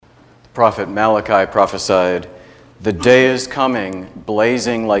prophet Malachi prophesied, "The day is coming,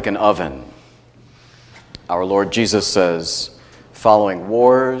 blazing like an oven." Our Lord Jesus says, following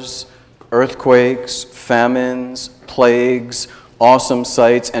wars, earthquakes, famines, plagues, awesome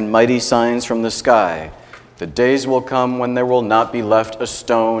sights, and mighty signs from the sky, the days will come when there will not be left a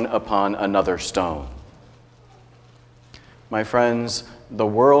stone upon another stone. My friends, the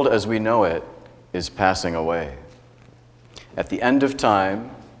world as we know it is passing away. At the end of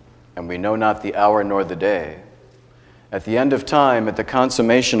time, and we know not the hour nor the day, at the end of time, at the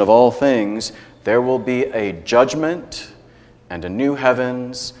consummation of all things, there will be a judgment and a new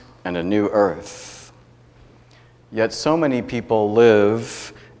heavens and a new earth. Yet so many people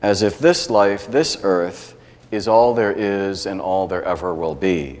live as if this life, this earth, is all there is and all there ever will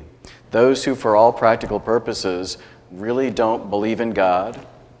be. Those who, for all practical purposes, really don't believe in God,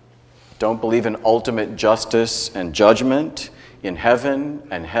 don't believe in ultimate justice and judgment, in heaven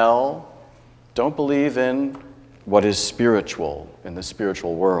and hell, don't believe in what is spiritual in the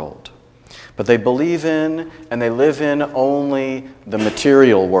spiritual world. But they believe in and they live in only the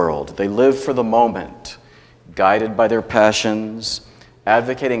material world. They live for the moment, guided by their passions,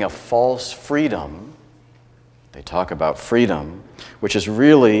 advocating a false freedom. They talk about freedom, which is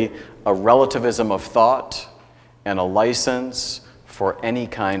really a relativism of thought and a license for any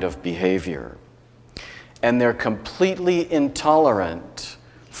kind of behavior. And they're completely intolerant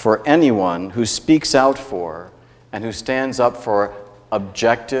for anyone who speaks out for and who stands up for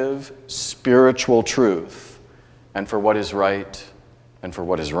objective spiritual truth and for what is right and for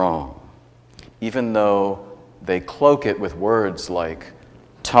what is wrong, even though they cloak it with words like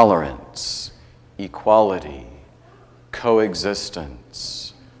tolerance, equality,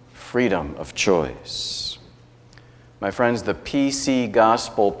 coexistence, freedom of choice. My friends, the PC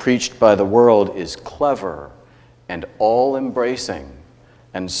gospel preached by the world is clever and all-embracing,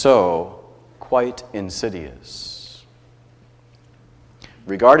 and so quite insidious.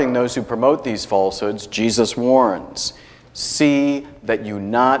 Regarding those who promote these falsehoods, Jesus warns, "See that you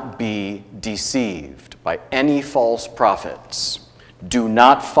not be deceived by any false prophets. Do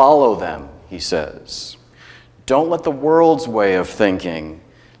not follow them," he says. Don't let the world's way of thinking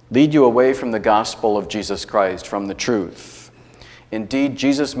lead you away from the gospel of Jesus Christ, from the truth. Indeed,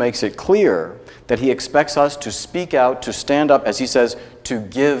 Jesus makes it clear that he expects us to speak out, to stand up, as he says, to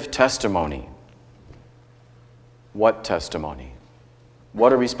give testimony. What testimony?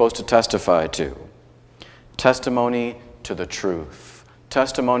 What are we supposed to testify to? Testimony to the truth.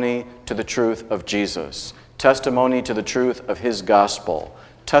 Testimony to the truth of Jesus. Testimony to the truth of his gospel.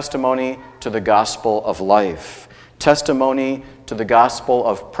 Testimony to the gospel of life. Testimony to the gospel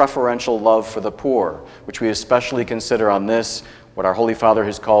of preferential love for the poor, which we especially consider on this, what our Holy Father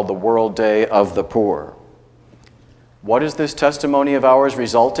has called the World Day of the Poor. What does this testimony of ours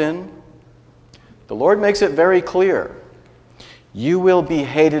result in? The Lord makes it very clear. You will be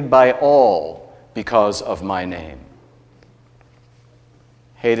hated by all because of my name.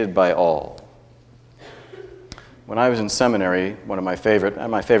 Hated by all. When I was in seminary, my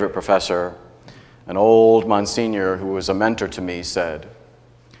favorite professor, an old Monsignor who was a mentor to me, said,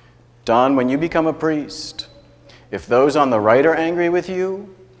 "Don, when you become a priest, if those on the right are angry with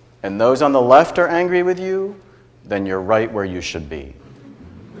you and those on the left are angry with you, then you're right where you should be."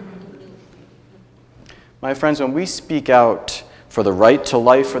 My friends, when we speak out for the right to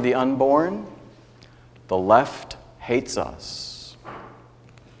life for the unborn, the left hates us.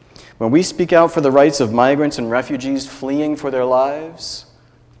 When we speak out for the rights of migrants and refugees fleeing for their lives,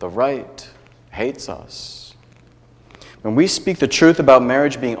 the right hates us. When we speak the truth about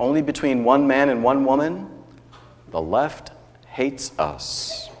marriage being only between one man and one woman, the left hates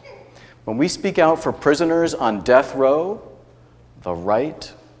us. When we speak out for prisoners on death row, the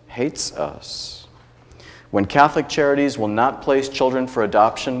right hates us. When Catholic Charities will not place children for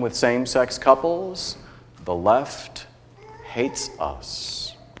adoption with same-sex couples, the left hates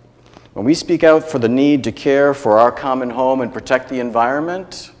us. When we speak out for the need to care for our common home and protect the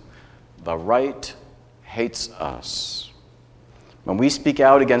environment, the right hates us. When we speak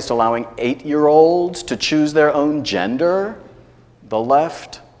out against allowing 8-year-olds to choose their own gender, the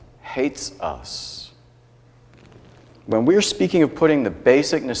left hates us. When we're speaking of putting the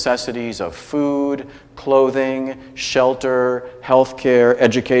basic necessities of food, clothing, shelter, healthcare,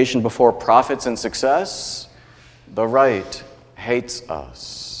 education before profits and success, the right hates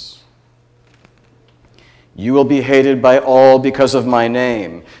us. You will be hated by all because of my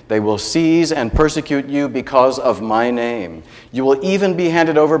name. They will seize and persecute you because of my name. You will even be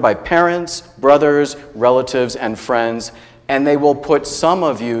handed over by parents, brothers, relatives, and friends, and they will put some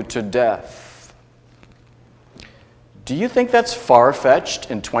of you to death. Do you think that's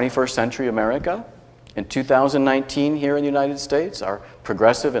far-fetched in 21st century America? In 2019 here in the United States, our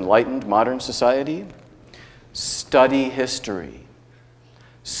progressive, enlightened, modern society? Study history.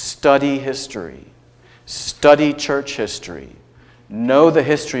 Study history. Study church history. Know the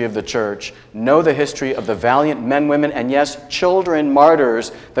history of the church. Know the history of the valiant men, women, and yes, children,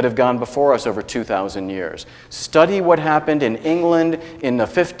 martyrs that have gone before us over 2,000 years. Study what happened in England in the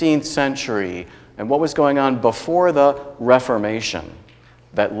 15th century and what was going on before the Reformation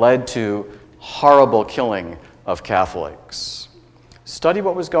that led to horrible killing of Catholics. Study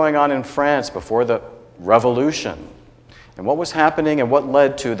what was going on in France before the Revolution and what was happening and what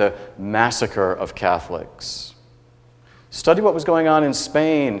led to the massacre of Catholics. Study what was going on in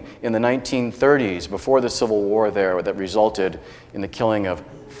Spain in the 1930s before the Civil War there that resulted in the killing of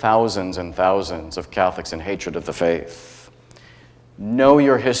thousands and thousands of Catholics and hatred of the faith. Know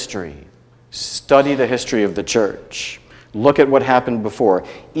your history. Study the history of the church. Look at what happened before.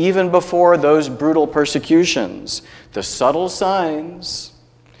 Even before those brutal persecutions, the subtle signs,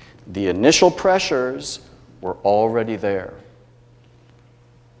 the initial pressures were already there.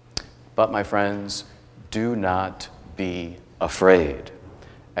 But my friends, do not be afraid.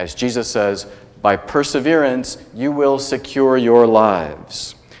 As Jesus says, by perseverance, you will secure your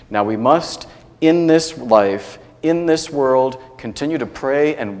lives. Now we must, in this life, in this world, continue to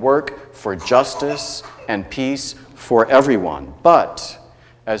pray and work for justice and peace for everyone. But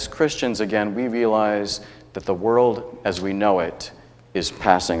as Christians, again, we realize that the world as we know it is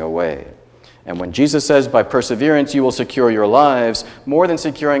passing away. And when Jesus says, by perseverance, you will secure your lives, more than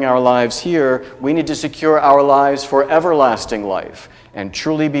securing our lives here, we need to secure our lives for everlasting life and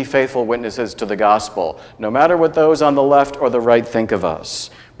truly be faithful witnesses to the gospel, no matter what those on the left or the right think of us,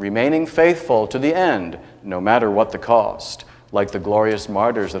 remaining faithful to the end, no matter what the cost, like the glorious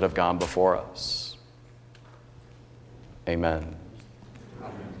martyrs that have gone before us. Amen.